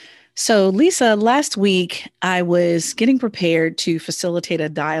So, Lisa, last week I was getting prepared to facilitate a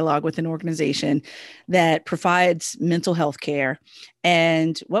dialogue with an organization that provides mental health care.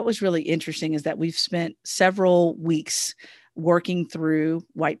 And what was really interesting is that we've spent several weeks working through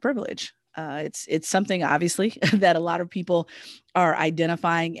white privilege. It's something obviously that a lot of people are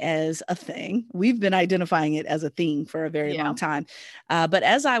identifying as a thing. We've been identifying it as a thing for a very Yeah. long time. But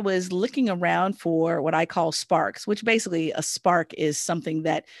as I was looking around for what I call sparks, which basically a spark is something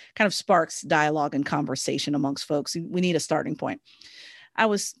that kind of sparks dialogue and conversation amongst folks. We need a starting point. I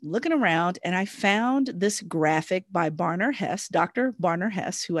was looking around and I found this graphic by Barner Hess, Dr. Barner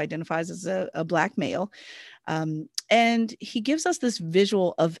Hess, who identifies as a Black male. And he gives us this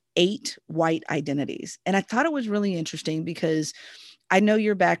visual of 8 white identities. And I thought it was really interesting because I know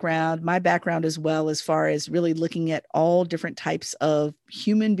your background, my background as well, as far as really looking at all different types of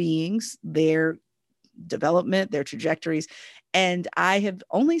human beings, their development, their trajectories. And I have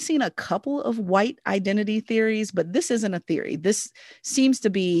only seen a couple of white identity theories, but this isn't a theory. This seems to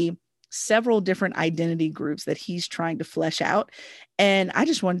be several different identity groups that he's trying to flesh out. And I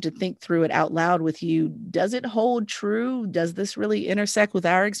just wanted to think through it out loud with you. Does it hold true? Does this really intersect with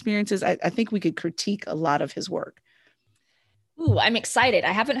our experiences? I think we could critique a lot of his work. Ooh, I'm excited.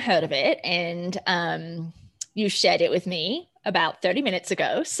 I haven't heard of it. And you shared it with me about 30 minutes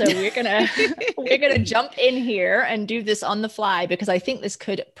ago. So we're gonna we're gonna jump in here and do this on the fly because I think this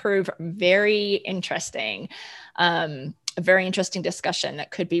could prove very interesting. A very interesting discussion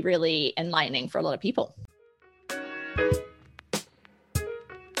that could be really enlightening for a lot of people.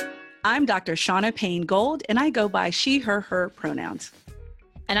 I'm Dr. Shauna Payne Gold, and I go by she, her pronouns.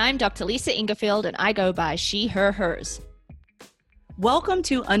 And I'm Dr. Lisa Ingerfield, and I go by she, hers. Welcome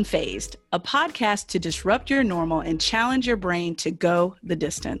to Unfazed, a podcast to disrupt your normal and challenge your brain to go the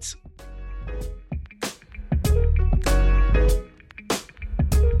distance.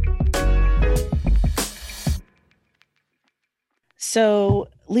 So,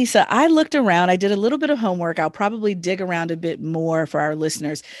 Lisa, I looked around. I did a little bit of homework. I'll probably dig around a bit more for our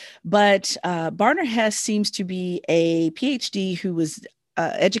listeners. But Barner Hess seems to be a PhD who was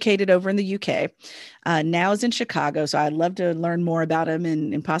educated over in the UK, now is in Chicago. So I'd love to learn more about him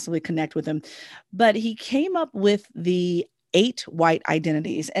and possibly connect with him. But he came up with the 8 white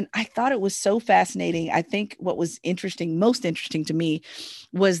identities. And I thought it was so fascinating. I think what was most interesting to me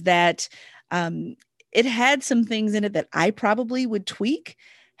was that it had some things in it that I probably would tweak.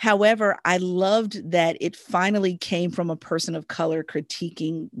 However, I loved that it finally came from a person of color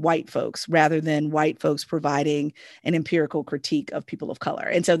critiquing white folks rather than white folks providing an empirical critique of people of color.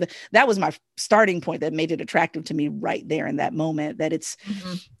 And so that was my starting point that made it attractive to me right there in that moment, that it's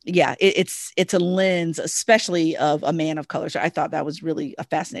a lens, especially of a man of color. So I thought that was really a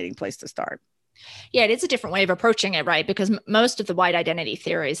fascinating place to start. Yeah, it is a different way of approaching it, right? Because most of the white identity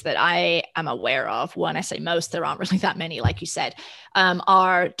theories that I am aware of, when I say most, there aren't really that many, like you said,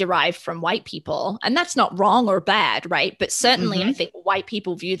 are derived from white people. And that's not wrong or bad, right? But certainly I think white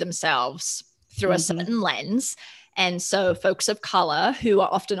people view themselves through a certain lens. And so folks of color who are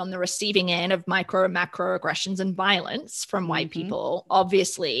often on the receiving end of micro and macro aggressions and violence from white people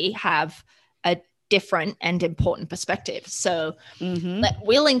obviously have a different and important perspective. So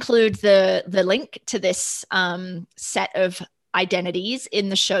we'll include the link to this set of identities in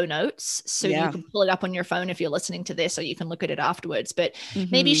the show notes. So you can pull it up on your phone if you're listening to this, or you can look at it afterwards. But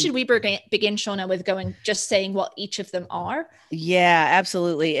maybe should we begin, Shauna, with just saying what each of them are? Yeah,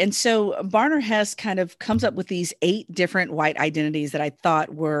 absolutely. And so Barner Hess kind of comes up with these 8 different white identities that I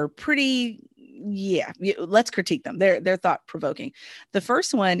thought were pretty let's critique them. They're thought provoking. The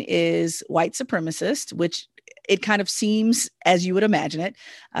first one is white supremacist, which it kind of seems as you would imagine it.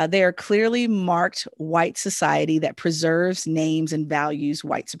 They are clearly marked white society that preserves, names, and values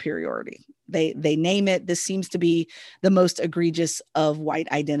white superiority. They name it. This seems to be the most egregious of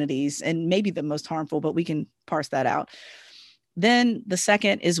white identities and maybe the most harmful, but we can parse that out. Then the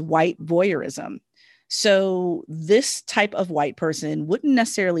second is white voyeurism. So this type of white person wouldn't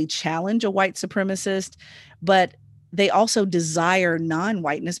necessarily challenge a white supremacist, but they also desire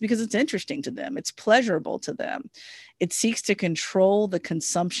non-whiteness because it's interesting to them. It's pleasurable to them. It seeks to control the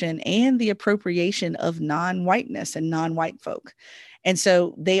consumption and the appropriation of non-whiteness and non-white folk. And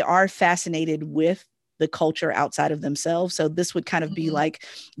so they are fascinated with the culture outside of themselves. So this would kind of be like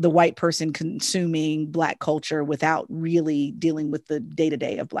the white person consuming Black culture without really dealing with the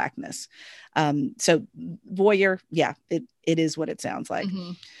day-to-day of Blackness. So voyeur, it is what it sounds like.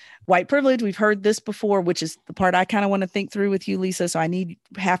 White privilege, we've heard this before, which is the part I kind of want to think through with you, Lisa. So I need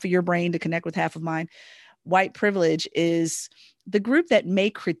half of your brain to connect with half of mine. White privilege is the group that may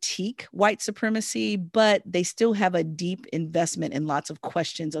critique white supremacy, but they still have a deep investment in lots of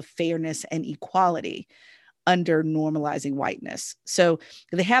questions of fairness and equality under normalizing whiteness. So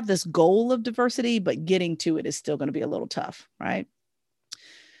they have this goal of diversity, but getting to it is still going to be a little tough, right?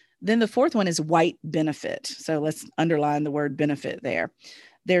 Then the fourth one is white benefit. So let's underline the word benefit there.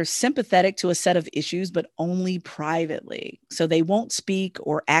 They're sympathetic to a set of issues, but only privately. So they won't speak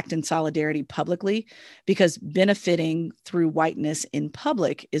or act in solidarity publicly because benefiting through whiteness in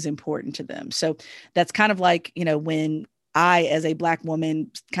public is important to them. So that's kind of like, when I, as a Black woman,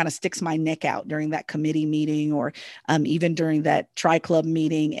 kind of sticks my neck out during that committee meeting or even during that tri-club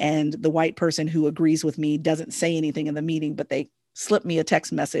meeting, and the white person who agrees with me doesn't say anything in the meeting, but they slip me a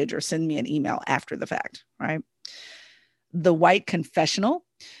text message or send me an email after the fact, right? The white confessional,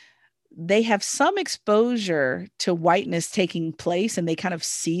 they have some exposure to whiteness taking place and they kind of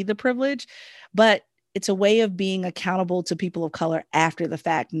see the privilege, but it's a way of being accountable to people of color after the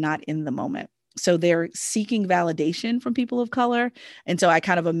fact, not in the moment. So they're seeking validation from people of color. And so I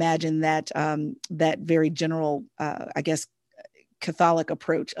kind of imagine that that very general, I guess, Catholic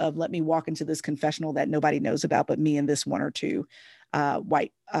approach of let me walk into this confessional that nobody knows about but me and this one or two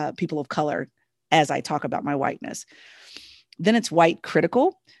white people of color as I talk about my whiteness. Then it's white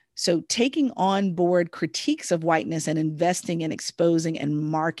critical. So taking on board critiques of whiteness and investing in exposing and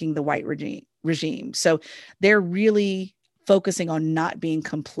marking the white regime. So they're really focusing on not being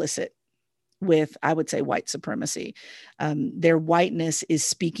complicit with, I would say, white supremacy. Their whiteness is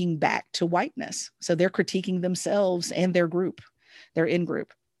speaking back to whiteness. So they're critiquing themselves and their group, their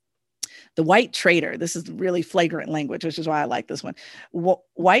in-group. The white traitor, this is really flagrant language, which is why I like this one.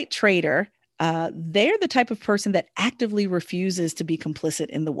 White traitor, they're the type of person that actively refuses to be complicit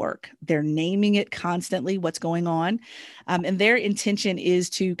in the work. They're naming it constantly, what's going on. And their intention is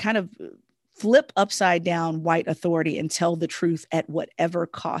to kind of flip upside down white authority and tell the truth at whatever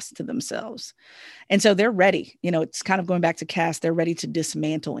cost to themselves. And so they're ready. It's kind of going back to Cass, they're ready to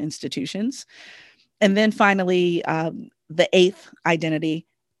dismantle institutions. And then finally, the eighth identity,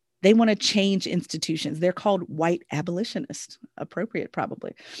 they want to change institutions. They're called white abolitionists, appropriate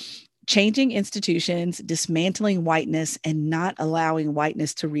probably. Changing institutions, dismantling whiteness, and not allowing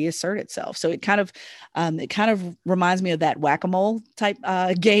whiteness to reassert itself. So it kind of reminds me of that whack-a-mole type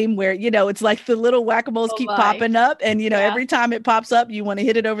game where, it's like the little whack-a-moles keep popping up, and every time it pops up, you want to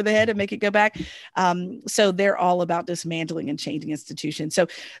hit it over the head and make it go back. So they're all about dismantling and changing institutions. So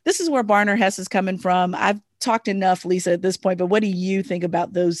this is where Barner Hess is coming from. I've talked enough, Lisa, at this point, but what do you think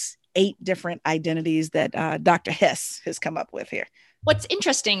about those 8 different identities that Dr. Hess has come up with here? What's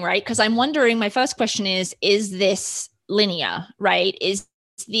interesting, right? Because I'm wondering, my first question is this linear, right? Is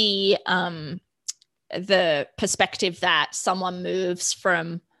the perspective that someone moves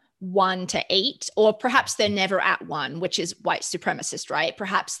from 1 to 8, or perhaps they're never at 1, which is white supremacist, right?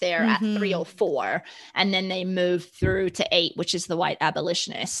 Perhaps they're at 3 or 4, and then they move through to 8, which is the white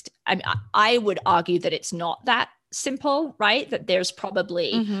abolitionist. I would argue that it's not that simple, right? That there's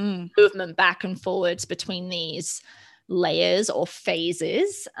probably movement back and forwards between these layers or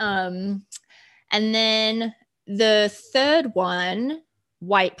phases. And then the third one,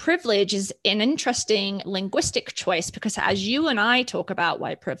 white privilege, is an interesting linguistic choice, because as you and I talk about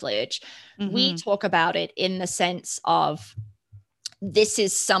white privilege, we talk about it in the sense of this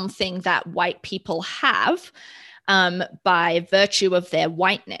is something that white people have by virtue of their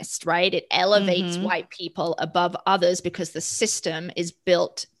whiteness, right? It elevates white people above others because the system is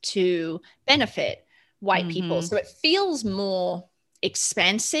built to benefit white people. So it feels more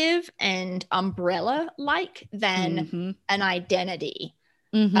expansive and umbrella-like than an identity.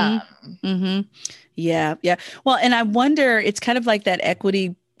 Yeah. Well, and I wonder, it's kind of like that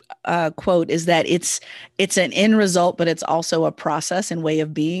equity quote, is that it's an end result, but it's also a process and way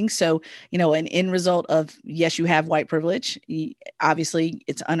of being. So, an end result of, yes, you have white privilege. Obviously,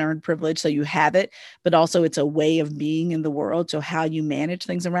 it's unearned privilege, so you have it, but also it's a way of being in the world. So how you manage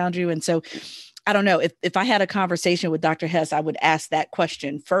things around you. And so I don't know, if I had a conversation with Dr. Hess, I would ask that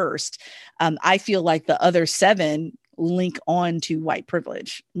question first. I feel like the other 7 link on to white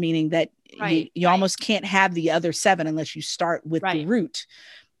privilege, meaning that you almost can't have the other 7 unless you start with the root,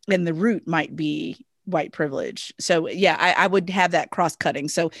 and the root might be white privilege. So yeah, I would have that cross cutting.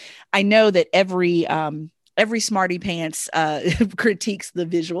 So I know that every smarty pants critiques the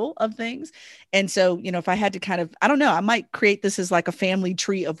visual of things. And so, if I had to kind of, I don't know, I might create this as like a family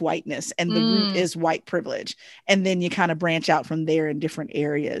tree of whiteness, and the root is white privilege. And then you kind of branch out from there in different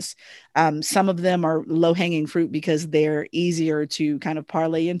areas. Some of them are low hanging fruit because they're easier to kind of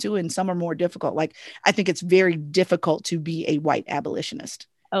parlay into, and some are more difficult. Like, I think it's very difficult to be a white abolitionist.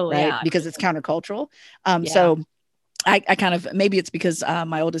 Oh, right? Yeah. Because it's countercultural. So I kind of, maybe it's because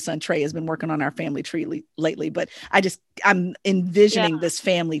my oldest son Trey has been working on our family tree lately, but I'm Yeah. envisioning this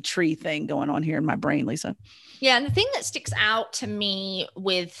family tree thing going on here in my brain, Lisa. Yeah, and the thing that sticks out to me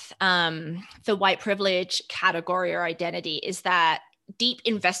with the white privilege category or identity is that deep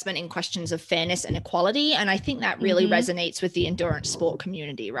investment in questions of fairness and equality. And I think that really resonates with the endurance sport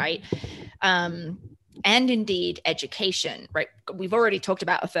community, right? And indeed education, right? We've already talked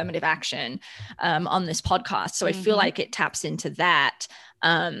about affirmative action on this podcast. So I feel like it taps into that.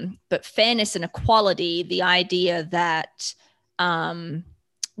 But fairness and equality, the idea that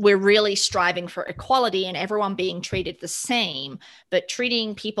we're really striving for equality and everyone being treated the same, but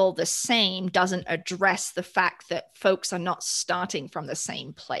treating people the same doesn't address the fact that folks are not starting from the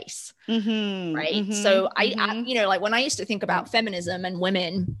same place. Right. So I, you know, like when I used to think about feminism and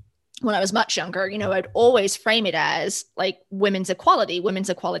women, when I was much younger, you know, I'd always frame it as like women's equality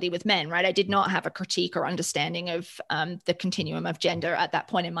with men, right? I did not have a critique or understanding of the continuum of gender at that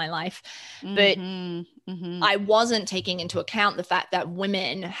point in my life. But I wasn't taking into account the fact that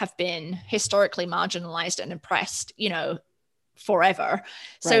women have been historically marginalized and oppressed, you know, forever. Right.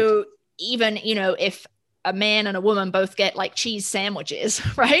 So even, you know, if a man and a woman both get like cheese sandwiches,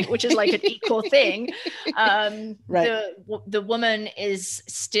 right? Which is like an equal thing. Right. The woman is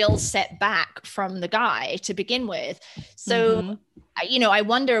still set back from the guy to begin with. So, you know, I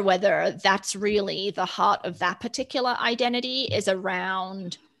wonder whether that's really the heart of that particular identity is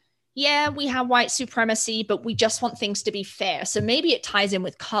around, yeah, we have white supremacy, but we just want things to be fair. So maybe it ties in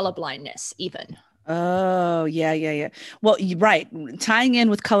with colorblindness even. Oh, yeah. Well, right. Tying in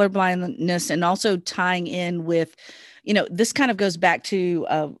with colorblindness and also tying in with, you know, this kind of goes back to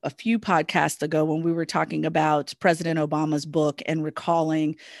a few podcasts ago when we were talking about President Obama's book and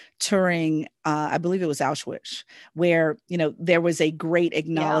recalling touring, I believe it was Auschwitz, where, you know, there was a great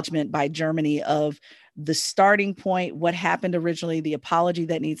acknowledgement by Germany of the starting point, what happened originally, the apology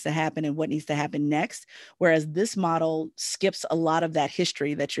that needs to happen, and what needs to happen next. Whereas this model skips a lot of that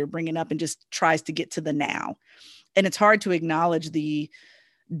history that you're bringing up and just tries to get to the now. And it's hard to acknowledge the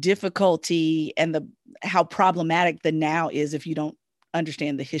difficulty and how problematic the now is if you don't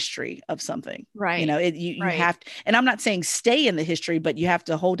understand the history of something. Right. You know, you have to, and I'm not saying stay in the history, but you have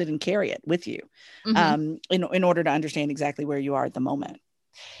to hold it and carry it with you in order to understand exactly where you are at the moment.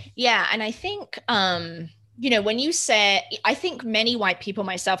 Yeah. And I think, you know, when you say, I think many white people,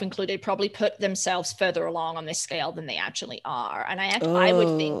 myself included, probably put themselves further along on this scale than they actually are. And I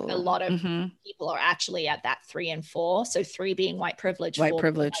would think a lot of people are actually at that 3 and 4. So 3 being white privilege, 4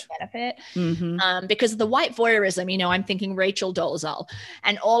 being white benefit. Because the white voyeurism, you know, I'm thinking Rachel Dolezal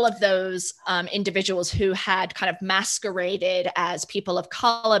and all of those individuals who had kind of masqueraded as people of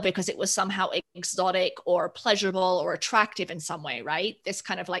color because it was somehow exotic or pleasurable or attractive in some way, right? This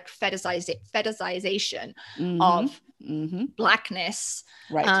kind of like fetishization of Blackness,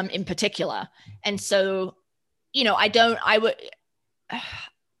 in particular. And so, you know, I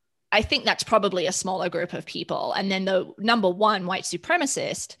think that's probably a smaller group of people. And then the number one white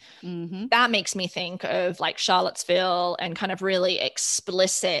supremacist, that makes me think of like Charlottesville and kind of really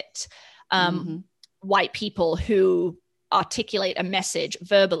explicit white people who articulate a message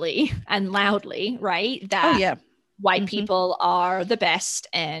verbally and loudly, right? That white people are the best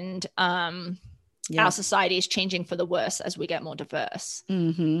and our society is changing for the worse as we get more diverse.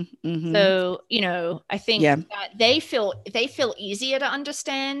 So, you know, I think that they feel easier to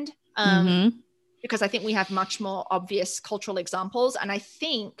understand because I think we have much more obvious cultural examples. And I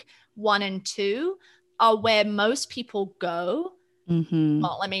think 1 and 2 are where most people go.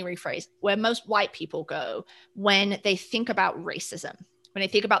 Well, let me rephrase, where most white people go when they think about racism, when they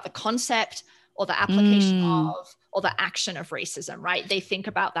think about the concept or the application of, or the action of racism, right? They think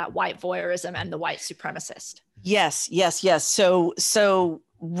about that white voyeurism and the white supremacist. Yes. So,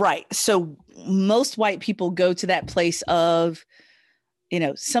 right. So most white people go to that place of, you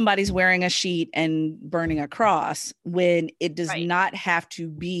know, somebody's wearing a sheet and burning a cross when it does not have to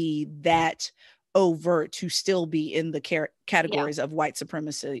be that overt to still be in the categories of white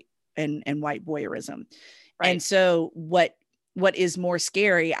supremacy and white voyeurism. And so what is more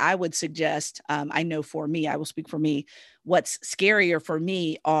scary, I would suggest, I know for me, I will speak for me, what's scarier for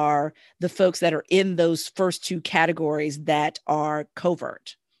me are the folks that are in those first 2 categories that are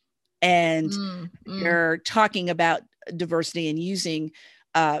covert. And they're talking about diversity and using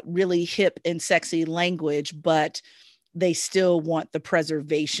really hip and sexy language, but they still want the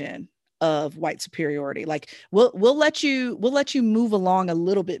preservation of white superiority. Like we'll let you move along a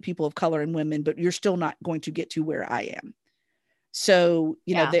little bit, people of color and women, but you're still not going to get to where I am. So,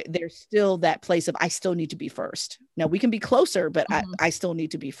 Yeah. there's still that place of, I still need to be first. Now we can be closer, but Mhm. I still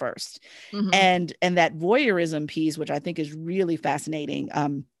need to be first. Mhm. And that voyeurism piece, which I think is really fascinating,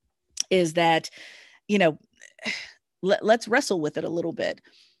 is that, you know, let's wrestle with it a little bit.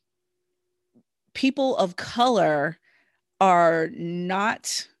 People of color are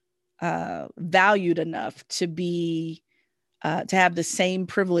not valued enough to be to have the same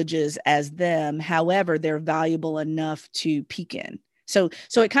privileges as them. However, they're valuable enough to peek in. So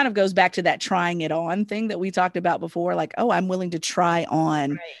it kind of goes back to that trying it on thing that we talked about before. Like, oh, I'm willing to try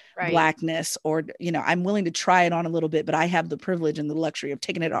on Right. Blackness, or I'm willing to try it on a little bit, but I have the privilege and the luxury of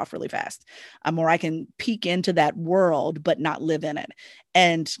taking it off really fast, or I can peek into that world but not live in it.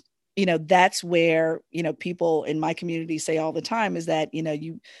 And that's where people in my community say all the time is that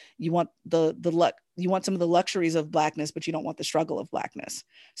you want the luck, you want some of the luxuries of Blackness, but you don't want the struggle of Blackness.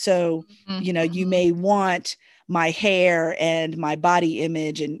 So you may want my hair and my body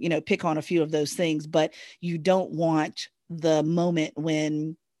image and pick on a few of those things, but you don't want the moment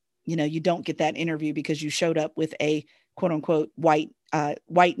when you don't get that interview because you showed up with a quote unquote white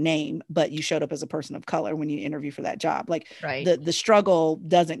name, but you showed up as a person of color when you interview for that job. Like Right. the struggle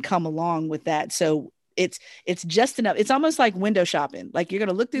doesn't come along with that. So it's just enough. It's almost like window shopping. Like you're going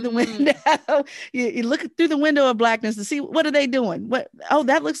to look through the window, you look through the window of Blackness to see what are they doing? Oh,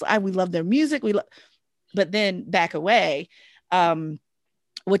 that looks like, we love their music. But then back away,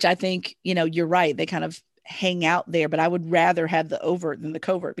 which I think, you're right. They kind of hang out there, but I would rather have the overt than the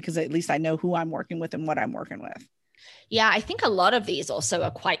covert, because at least I know who I'm working with and what I'm working with. Yeah, I think a lot of these also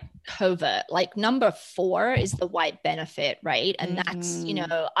are quite covert. Like number 4 is the white benefit, right? And that's,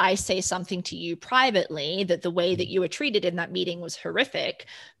 I say something to you privately that the way that you were treated in that meeting was horrific,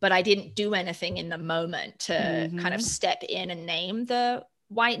 but I didn't do anything in the moment to kind of step in and name the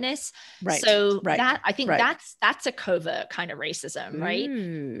whiteness. Right. So right. that I think right. that's a covert kind of racism, right?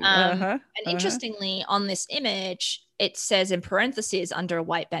 Ooh, And interestingly, on this image, it says in parentheses under a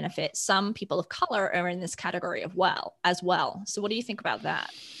white benefit, some people of color are in this category as well. So what do you think about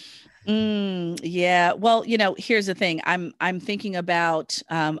that? Yeah. Well, here's the thing. I'm thinking about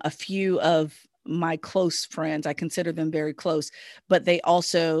a few of my close friends. I consider them very close, but they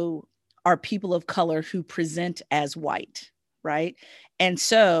also are people of color who present as white, right? And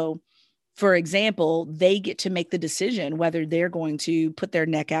so, for example, they get to make the decision whether they're going to put their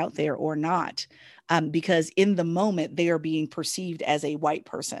neck out there or not, because in the moment they are being perceived as a white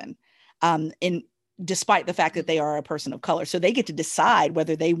person, in despite the fact that they are a person of color. So they get to decide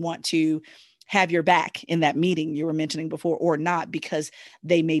whether they want to have your back in that meeting you were mentioning before or not, because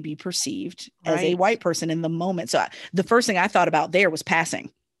they may be perceived as a white person in the moment. So the first thing I thought about there was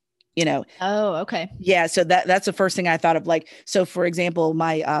passing. Oh, okay. Yeah, so that's the first thing I thought of. Like, so for example,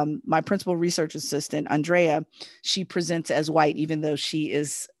 my principal research assistant Andrea, she presents as white even though she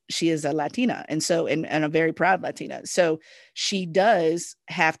is a Latina, and so and a very proud Latina. So she does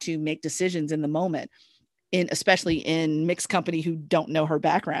have to make decisions in the moment, especially in mixed company who don't know her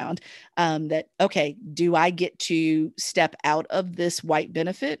background, that, okay, do I get to step out of this white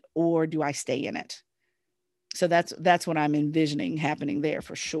benefit or do I stay in it? So that's what I'm envisioning happening there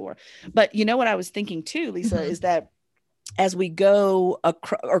for sure. But what I was thinking too, Lisa, is that as we go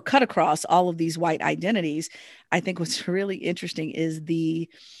or cut across all of these white identities, I think what's really interesting is the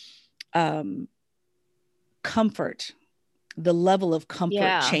comfort. The level of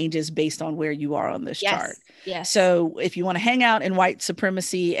comfort changes based on where you are on this chart. Yes. So if you want to hang out in white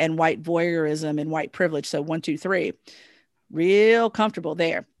supremacy and white voyeurism and white privilege, so 1, 2, 3, real comfortable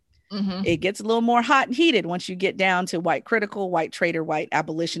there. It gets a little more hot and heated once you get down to white critical, white traitor, white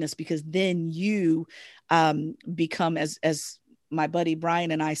abolitionist, because then you become, as my buddy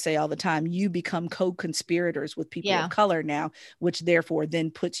Brian and I say all the time, you become co-conspirators with people of color now, which therefore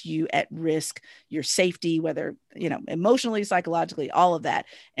then puts you at risk, your safety, whether, emotionally, psychologically, all of that.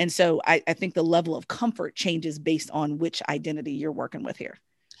 And so I think the level of comfort changes based on which identity you're working with here.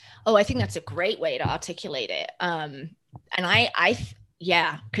 Oh, I think that's a great way to articulate it. And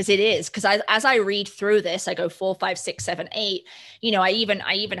yeah, because it is. Because as I read through this, I go 4, 5, 6, 7, 8. I even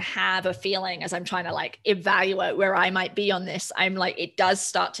have a feeling as I'm trying to like evaluate where I might be on this. I'm like, it does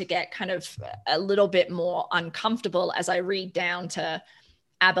start to get kind of a little bit more uncomfortable as I read down to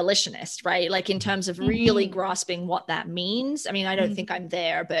abolitionist, right? Like in terms of really grasping what that means. I mean, I don't think I'm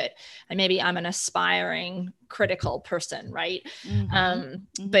there, but maybe I'm an aspiring critical person, right?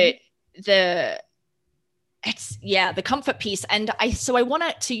 But the comfort piece. And I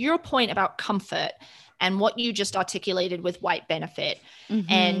want to your point about comfort and what you just articulated with white benefit.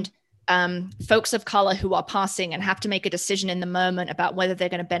 And folks of color who are passing and have to make a decision in the moment about whether they're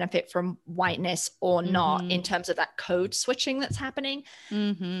going to benefit from whiteness or not, in terms of that code switching that's happening.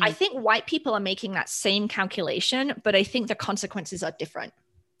 I think white people are making that same calculation, but I think the consequences are different,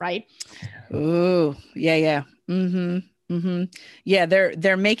 right? Oh, yeah. Yeah,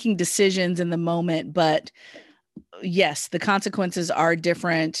 they're making decisions in the moment, but yes, the consequences are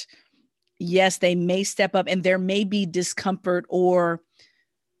different. Yes, they may step up and there may be discomfort or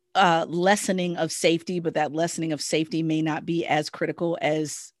lessening of safety, but that lessening of safety may not be as critical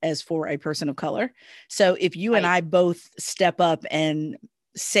as for a person of color. So if you and I both step up and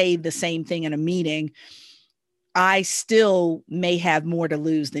say the same thing in a meeting, I still may have more to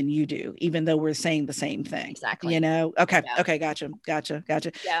lose than you do, even though we're saying the same thing. Exactly. Okay. Yeah. Okay. Gotcha.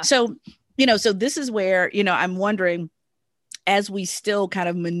 Yeah. So, so this is where, I'm wondering, as we still kind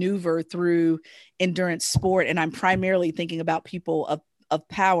of maneuver through endurance sport, and I'm primarily thinking about people of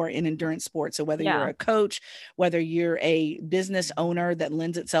power in endurance sports. So whether you're a coach, whether you're a business owner that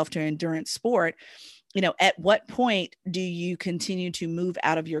lends itself to endurance sport, at what point do you continue to move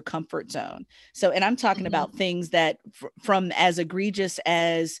out of your comfort zone? So, and I'm talking about things that from as egregious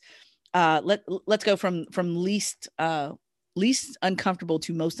as, let's go from least uncomfortable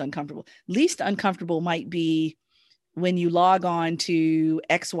to most uncomfortable. Least uncomfortable might be when you log on to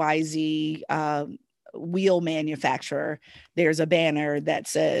XYZ, wheel manufacturer, there's a banner that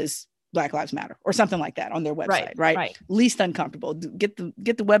says Black Lives Matter or something like that on their website, right? Least uncomfortable. Get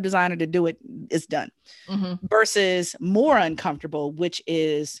the web designer to do it. It's done. Versus more uncomfortable, which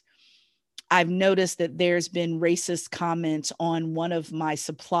is, I've noticed that there's been racist comments on one of my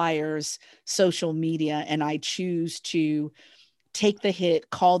suppliers' social media, and I choose to take the hit,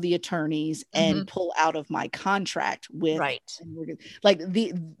 call the attorneys, and pull out of my contract with,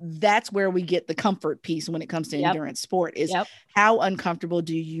 that's where we get the comfort piece when it comes to endurance sport is how uncomfortable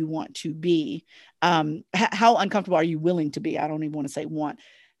do you want to be? How uncomfortable are you willing to be? I don't even want to say want.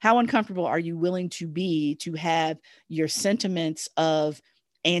 How uncomfortable are you willing to be to have your sentiments of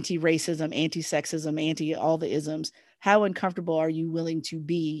anti-racism, anti-sexism, anti all the isms? How uncomfortable are you willing to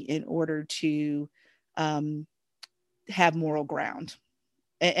be in order to have moral ground?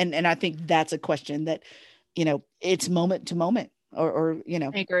 And I think that's a question that, it's moment to moment or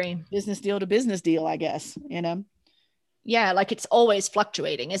I agree. Business deal to business deal, I guess, Yeah, like it's always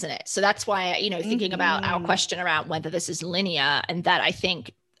fluctuating, isn't it? So that's why, thinking about our question around whether this is linear, and that I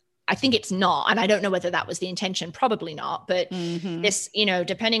think it's not, and I don't know whether that was the intention, probably not, but this,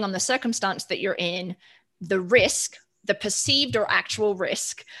 depending on the circumstance that you're in, the risk, the perceived or actual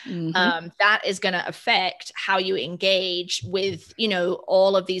risk, that is going to affect how you engage with,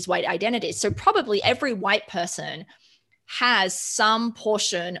 all of these white identities. So probably every white person has some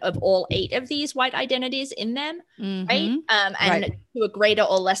portion of all 8 of these white identities in them, right? And to a greater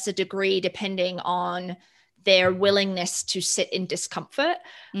or lesser degree, depending on their willingness to sit in discomfort,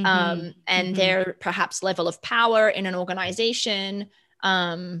 and their perhaps level of power in an organization.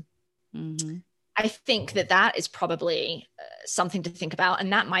 I think that is probably something to think about.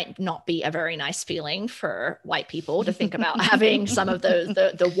 And that might not be a very nice feeling for white people to think about having some of those,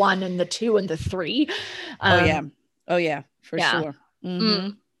 the 1 and the 2 and the 3. Oh yeah, for sure.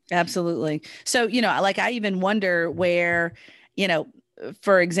 Absolutely. So, like I even wonder where,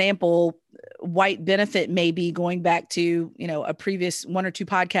 for example, white benefit may be going back to, a previous 1 or 2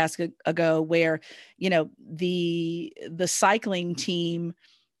 podcasts ago where, the cycling team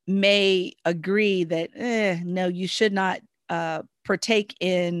may agree that no, you should not partake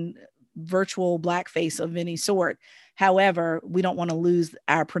in virtual blackface of any sort. However, we don't want to lose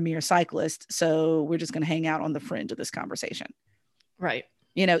our premier cyclist, so we're just going to hang out on the fringe of this conversation. Right.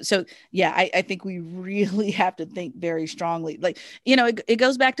 So yeah, I think we really have to think very strongly. Like, it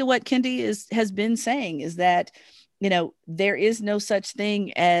goes back to what Kendi has been saying is that, there is no such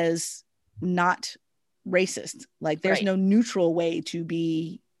thing as not racist. Like there's no neutral way to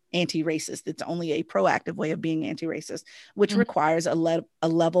be anti-racist. It's only a proactive way of being anti-racist, which requires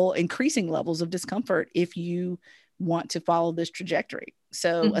increasing levels of discomfort if you want to follow this trajectory.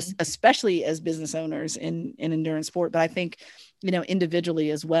 So especially as business owners in endurance sport, but I think, individually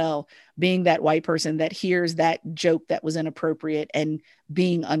as well, being that white person that hears that joke that was inappropriate and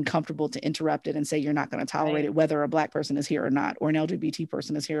being uncomfortable to interrupt it and say, you're not going to tolerate it, whether a Black person is here or not, or an LGBT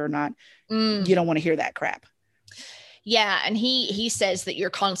person is here or not. You don't want to hear that crap. Yeah. And he says that you're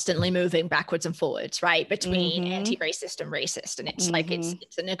constantly moving backwards and forwards, right? Between anti-racist and racist. And it's like,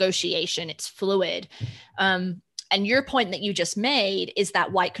 it's a negotiation, it's fluid. And your point that you just made is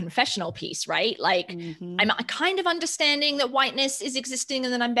that white confessional piece, right? Like I'm kind of understanding that whiteness is existing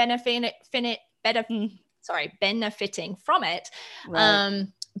and then I'm benefiting from it. Right.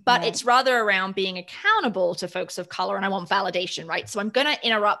 but right. it's rather around being accountable to folks of color, and I want validation, right? So I'm going to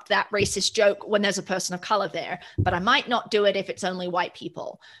interrupt that racist joke when there's a person of color there, but I might not do it if it's only white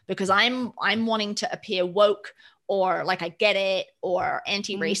people, because I'm wanting to appear woke or like I get it or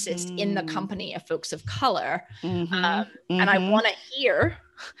anti-racist in the company of folks of color. And I want to hear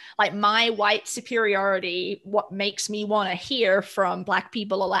like my white superiority, what makes me want to hear from Black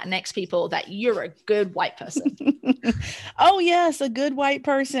people or Latinx people that you're a good white person. Oh yes, a good white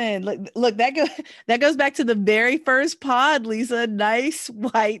person. Look, that goes back to the very first pod, Lisa. Nice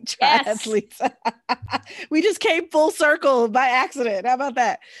white triathletes. Yes. We just came full circle by accident. How about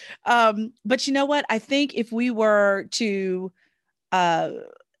that? But you know what? I think if we were to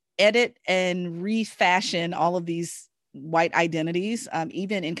edit and refashion all of these white identities,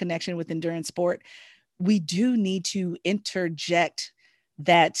 even in connection with endurance sport, we do need to interject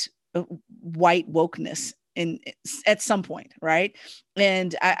that white wokeness at some point, right?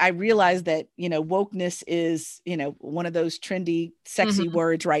 And I realize that, wokeness is, one of those trendy, sexy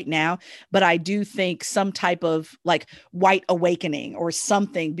words right now, but I do think some type of like white awakening or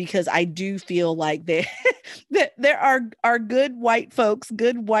something, because I do feel like there are good white folks,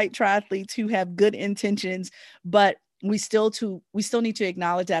 good white triathletes who have good intentions, but we still need to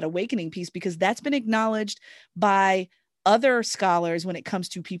acknowledge that awakening piece, because that's been acknowledged by other scholars when it comes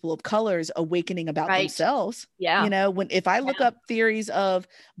to people of color's awakening about themselves. Yeah. If I look up theories of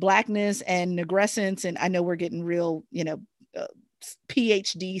Blackness and negrescence, and I know we're getting real,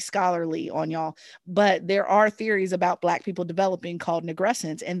 PhD scholarly on y'all, but there are theories about Black people developing called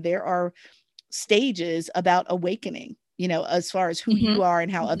negrescence, and there are stages about awakening, as far as who you are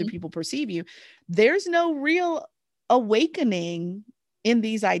and how other people perceive you. There's no real awakening in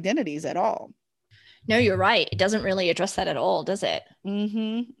these identities at all. No, you're right. It doesn't really address that at all, does it?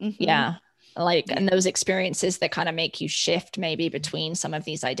 Yeah. And those experiences that kind of make you shift maybe between some of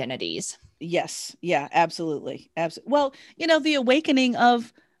these identities. Yes. Yeah, absolutely. Well, the awakening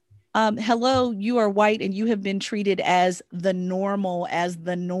of, hello, you are white and you have been treated as the normal, as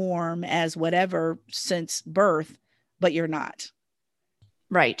the norm, as whatever since birth, but you're not.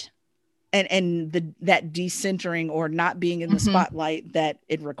 Right. And that decentering or not being in the spotlight that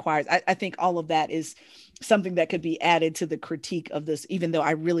it requires. I think all of that is something that could be added to the critique of this, even though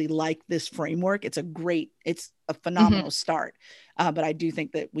I really like this framework. It's a phenomenal start. But I do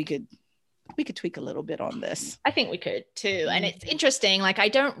think that we could tweak a little bit on this. I think we could too. And it's interesting. Like, I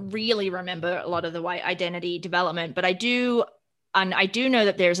don't really remember a lot of the white identity development, but I do know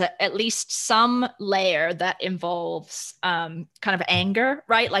that there's at least some layer that involves kind of anger,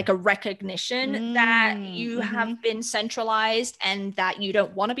 right? Like a recognition that you have been centralized and that you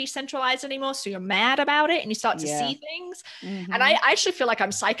don't want to be centralized anymore. So you're mad about it and you start to see things. And I actually feel like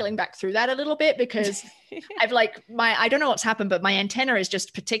I'm cycling back through that a little bit, because I've I don't know what's happened, but my antenna is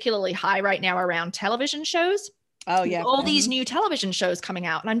just particularly high right now around television shows. Oh yeah. All these new television shows coming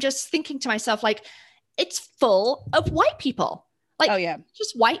out. And I'm just thinking to myself, like, it's full of white people. Like, oh yeah,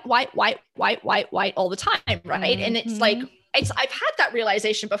 just white all the time, right? And it's like, I've had that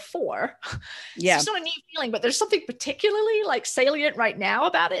realization before. Yeah, it's not a new feeling, but there's something particularly like salient right now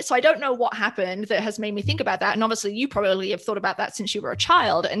about it. So I don't know what happened that has made me think about that. And obviously, you probably have thought about that since you were a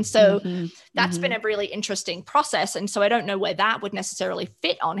child, and so that's been a really interesting process. And so I don't know where that would necessarily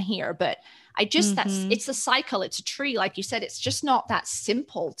fit on here, but I just it's a cycle. It's a tree, like you said. It's just not that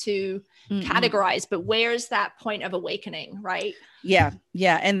simple to categorize. But where's that point of awakening, right? Yeah.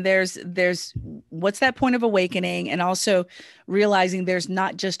 And there's what's that point of awakening, and also realizing there's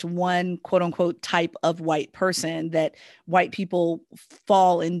not just one quote unquote type of white person, that white people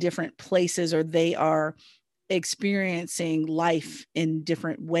fall in different places, or they are experiencing life in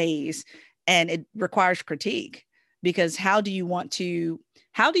different ways, and it requires critique, because how do you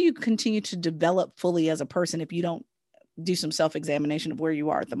continue to develop fully as a person if you don't do some self-examination of where you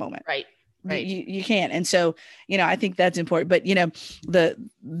are at the moment? Right. You can't. And so, I think that's important. But,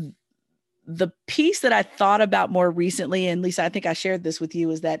 the piece that I thought about more recently, and Lisa, I think I shared this with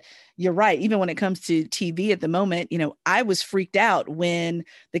you, is that you're right. Even when it comes to TV at the moment, I was freaked out when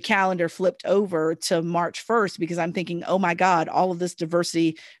the calendar flipped over to March 1st, because I'm thinking, oh my God, all of this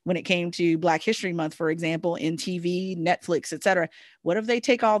diversity when it came to Black History Month, for example, in TV, Netflix, et cetera. What if they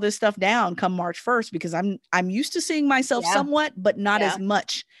take all this stuff down come March 1st? Because I'm used to seeing myself somewhat, but not as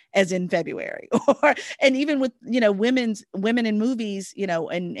much as in February. And even with, women in movies,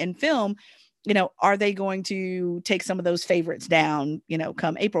 and film, are they going to take some of those favorites down,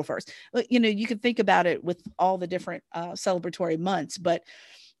 come April 1st? You can think about it with all the different celebratory months, but,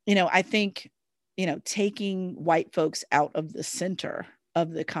 I think, taking white folks out of the center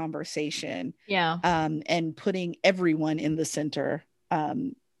of the conversation, and putting everyone in the center,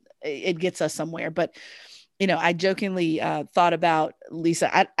 it gets us somewhere. But I jokingly thought about,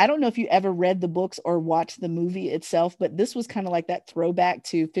 Lisa, I don't know if you ever read the books or watched the movie itself, but this was kind of like that throwback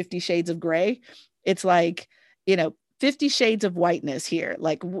to 50 Shades of Grey. It's like, 50 shades of whiteness here.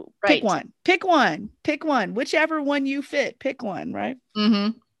 Like pick one, whichever one you fit, pick one, right?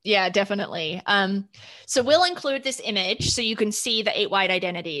 Mm-hmm. Yeah, definitely. So we'll include this image so you can see the 8 white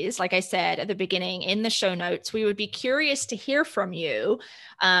identities. Like I said at the beginning in the show notes, we would be curious to hear from you.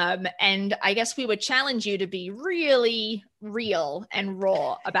 And I guess we would challenge you to be really real and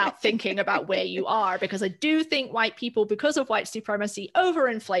raw about thinking about where you are, because I do think white people, because of white supremacy,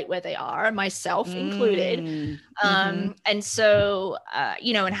 overinflate where they are, myself included. And so,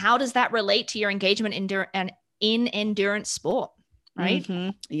 and how does that relate to your engagement in endurance sport? Right.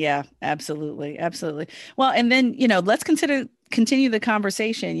 Yeah, absolutely. Well, and then, let's continue the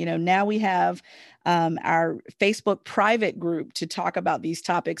conversation. Now we have our Facebook private group to talk about these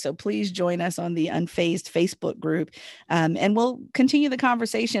topics. So please join us on the Unfazed Facebook group. And we'll continue the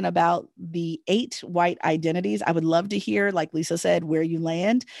conversation about the 8 white identities. I would love to hear, like Lisa said, where you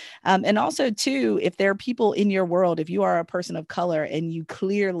land. And also too, if there are people in your world, if you are a person of color and you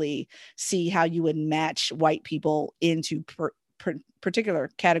clearly see how you would match white people into particular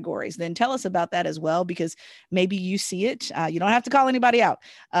categories, then tell us about that as well, because maybe you see it. You don't have to call anybody out,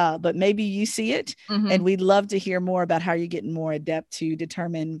 but maybe you see it. And we'd love to hear more about how you're getting more adept to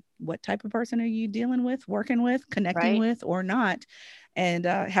determine what type of person are you dealing with, working with, connecting with, or not, and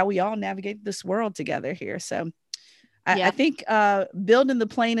how we all navigate this world together here. So I think building the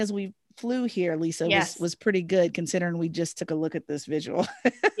plane as we flew here, Lisa, was pretty good, considering we just took a look at this visual.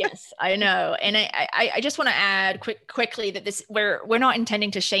 Yes, I know. And I just want to add quickly that we're not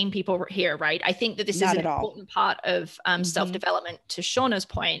intending to shame people here, right? I think that this is an important part of self-development, to Shauna's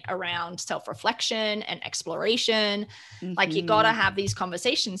point around self-reflection and exploration. Like, you got to have these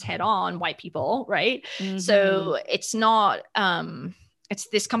conversations head on, white people, right? So it's not,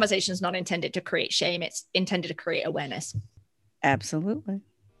 this conversation is not intended to create shame. It's intended to create awareness. Absolutely.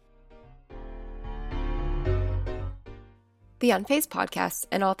 The Unfazed podcast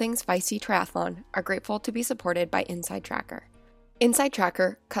and all things Feisty Triathlon are grateful to be supported by Inside Tracker. Inside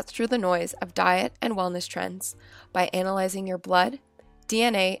Tracker cuts through the noise of diet and wellness trends by analyzing your blood,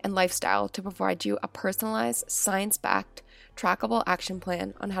 DNA, and lifestyle to provide you a personalized, science-backed, trackable action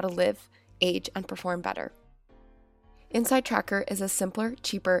plan on how to live, age, and perform better. Inside Tracker is a simpler,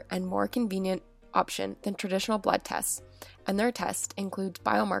 cheaper, and more convenient option than traditional blood tests, and their test includes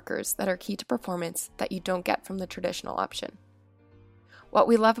biomarkers that are key to performance that you don't get from the traditional option. What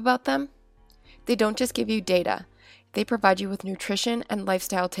we love about them? They don't just give you data, they provide you with nutrition and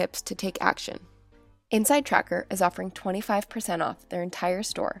lifestyle tips to take action. Inside Tracker is offering 25% off their entire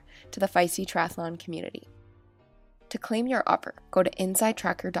store to the Feisty Triathlon community. To claim your offer, go to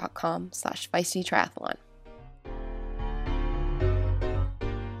insidetracker.com/feistytriathlon.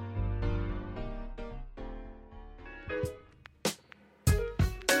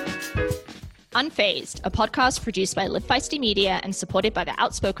 Unfazed, a podcast produced by Live Feisty Media and supported by the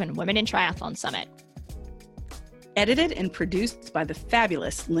Outspoken Women in Triathlon Summit. Edited and produced by the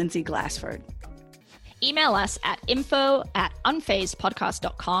fabulous Lindsay Glassford. Email us at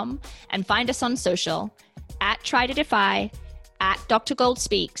info@unfazedpodcast.com and find us on social @TryToDefy,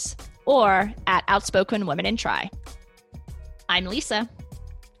 @DrGoldSpeaks, or @Outspoken Women in Tri. I'm Lisa.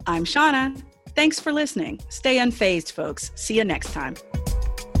 I'm Shauna. Thanks for listening. Stay unfazed, folks. See you next time.